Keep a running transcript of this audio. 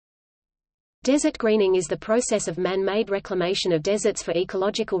Desert greening is the process of man-made reclamation of deserts for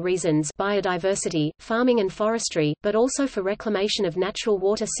ecological reasons, biodiversity, farming and forestry, but also for reclamation of natural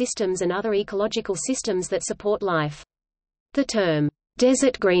water systems and other ecological systems that support life. The term,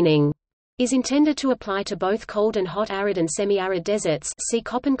 desert greening, is intended to apply to both cold and hot arid and semi-arid deserts. See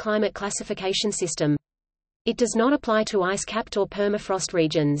Köppen climate classification system. It does not apply to ice-capped or permafrost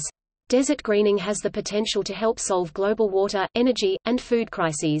regions. Desert greening has the potential to help solve global water, energy, and food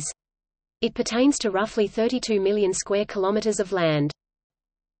crises. It pertains to roughly 32 million square kilometers of land.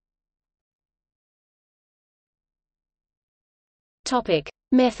 Topic: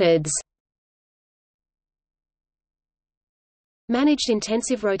 Methods. Managed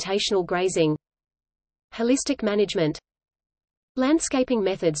intensive rotational grazing, holistic management, landscaping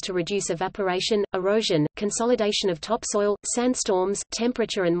methods to reduce evaporation, erosion, consolidation of topsoil, sandstorms,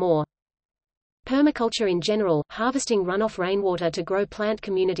 temperature and more. Permaculture in general, harvesting runoff rainwater to grow plant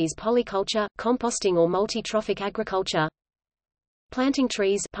communities, polyculture, composting or multi-trophic agriculture. Planting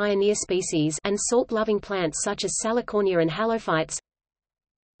trees, pioneer species, and salt-loving plants such as salicornia and halophytes.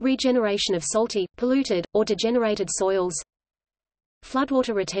 Regeneration of salty, polluted, or degenerated soils.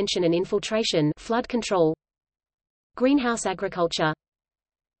 Floodwater retention and infiltration, flood control. Greenhouse agriculture.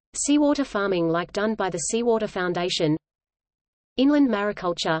 Seawater farming like done by the Seawater Foundation. Inland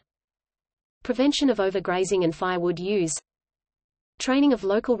mariculture. Prevention of overgrazing and firewood use. Training of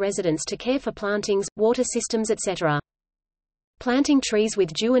local residents to care for plantings, water systems etc. Planting trees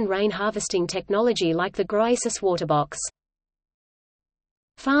with dew and rain harvesting technology like the Groasis waterbox.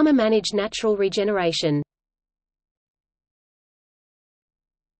 Farmer-managed natural regeneration.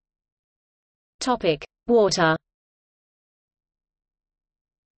 Topic: Water.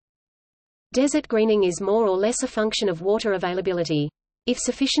 Desert greening is more or less a function of water availability. If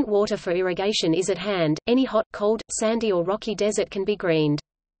sufficient water for irrigation is at hand, any hot, cold, sandy or rocky desert can be greened.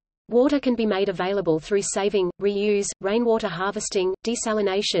 Water can be made available through saving, reuse, rainwater harvesting,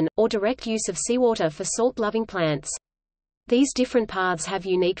 desalination, or direct use of seawater for salt-loving plants. These different paths have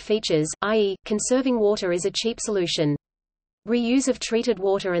unique features, i.e., conserving water is a cheap solution. Reuse of treated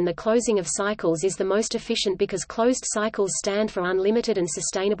water and the closing of cycles is the most efficient because closed cycles stand for unlimited and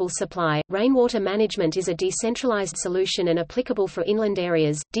sustainable supply. Rainwater management is a decentralized solution and applicable for inland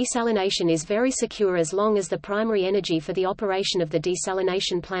areas. Desalination is very secure as long as the primary energy for the operation of the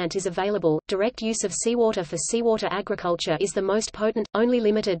desalination plant is available. Direct use of seawater for seawater agriculture is the most potent, only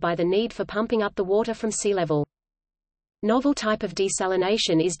limited by the need for pumping up the water from sea level. Novel type of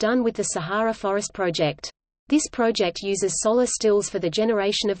desalination is done with the Sahara Forest Project. This project uses solar stills for the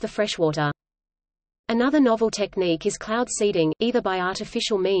generation of the freshwater. Another novel technique is cloud seeding, either by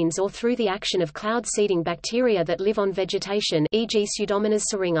artificial means or through the action of cloud seeding bacteria that live on vegetation, e.g. Pseudomonas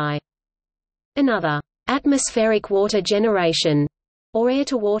syringae. Another, atmospheric water generation, or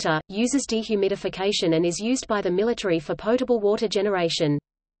air-to-water, uses dehumidification and is used by the military for potable water generation.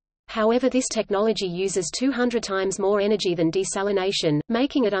 However, this technology uses 200 times more energy than desalination,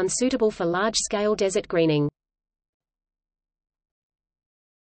 making it unsuitable for large-scale desert greening.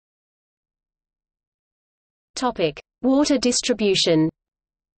 Topic: Water distribution.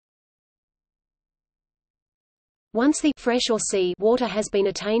 Once the fresh or sea water has been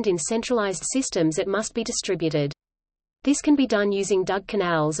attained in centralized systems, it must be distributed. This can be done using dug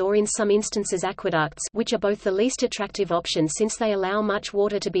canals or in some instances aqueducts, which are both the least attractive option since they allow much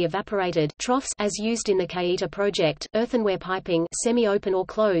water to be evaporated, troughs as used in the Caeta project, earthenware piping, semi-open or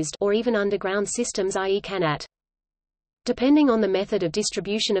closed, or even underground systems i.e. canat. Depending on the method of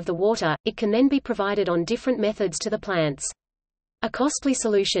distribution of the water, it can then be provided on different methods to the plants. A costly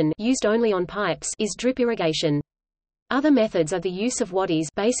solution, used only on pipes, is drip irrigation. Other methods are the use of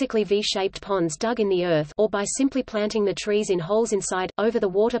wadis, basically V-shaped ponds dug in the earth, or by simply planting the trees in holes inside, over the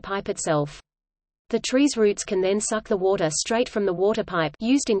water pipe itself. The tree's roots can then suck the water straight from the water pipe,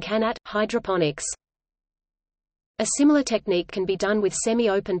 used in canat, hydroponics. A similar technique can be done with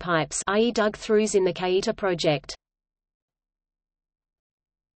semi-open pipes, i.e. dug-throughs in the Caeta project.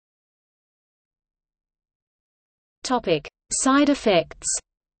 Topic: Side effects.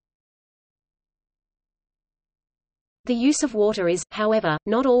 The use of water is, however,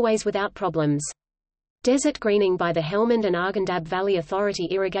 not always without problems. Desert greening by the Helmand and Arghandab Valley Authority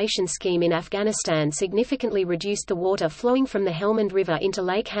irrigation scheme in Afghanistan significantly reduced the water flowing from the Helmand River into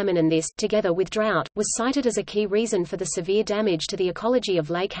Lake Hammon, and this, together with drought, was cited as a key reason for the severe damage to the ecology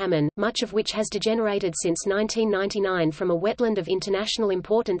of Lake Hammon, much of which has degenerated since 1999 from a wetland of international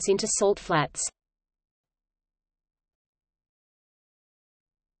importance into salt flats.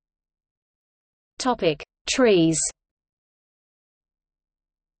 Topic: Trees.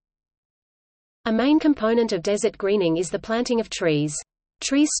 A main component of desert greening is the planting of trees.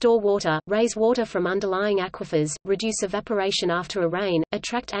 Trees store water, raise water from underlying aquifers, reduce evaporation after a rain,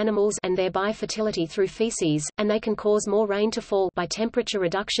 attract animals and thereby fertility through feces, and they can cause more rain to fall by temperature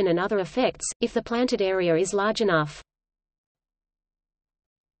reduction and other effects, if the planted area is large enough.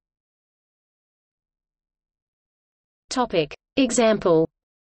 Example.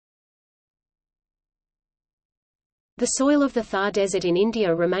 The soil of the Thar Desert in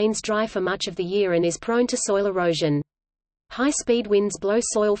India remains dry for much of the year and is prone to soil erosion. High-speed winds blow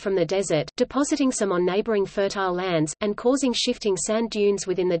soil from the desert, depositing some on neighboring fertile lands, and causing shifting sand dunes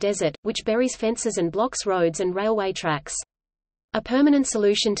within the desert, which buries fences and blocks roads and railway tracks. A permanent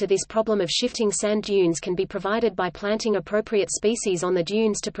solution to this problem of shifting sand dunes can be provided by planting appropriate species on the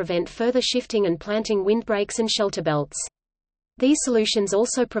dunes to prevent further shifting and planting windbreaks and shelter belts. These solutions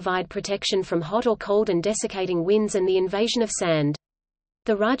also provide protection from hot or cold and desiccating winds and the invasion of sand.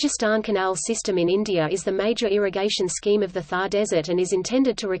 The Rajasthan Canal system in India is the major irrigation scheme of the Thar Desert and is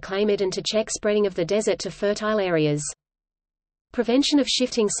intended to reclaim it and to check spreading of the desert to fertile areas. Prevention of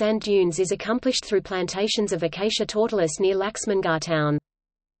shifting sand dunes is accomplished through plantations of Acacia tortilis near Laxmangarh town.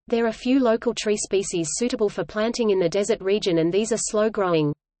 There are few local tree species suitable for planting in the desert region and these are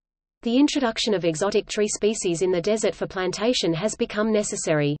slow-growing. The introduction of exotic tree species in the desert for plantation has become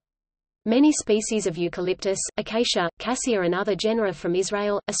necessary. Many species of eucalyptus, acacia, cassia and other genera from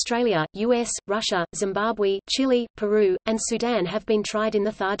Israel, Australia, US, Russia, Zimbabwe, Chile, Peru, and Sudan have been tried in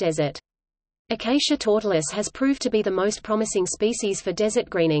the Thar Desert. Acacia tortilis has proved to be the most promising species for desert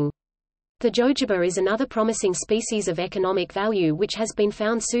greening. The jojoba is another promising species of economic value which has been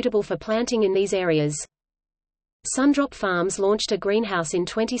found suitable for planting in these areas. Sundrop Farms launched a greenhouse in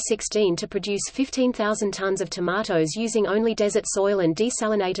 2016 to produce 15,000 tons of tomatoes using only desert soil and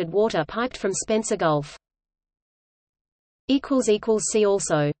desalinated water piped from Spencer Gulf. See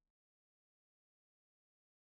also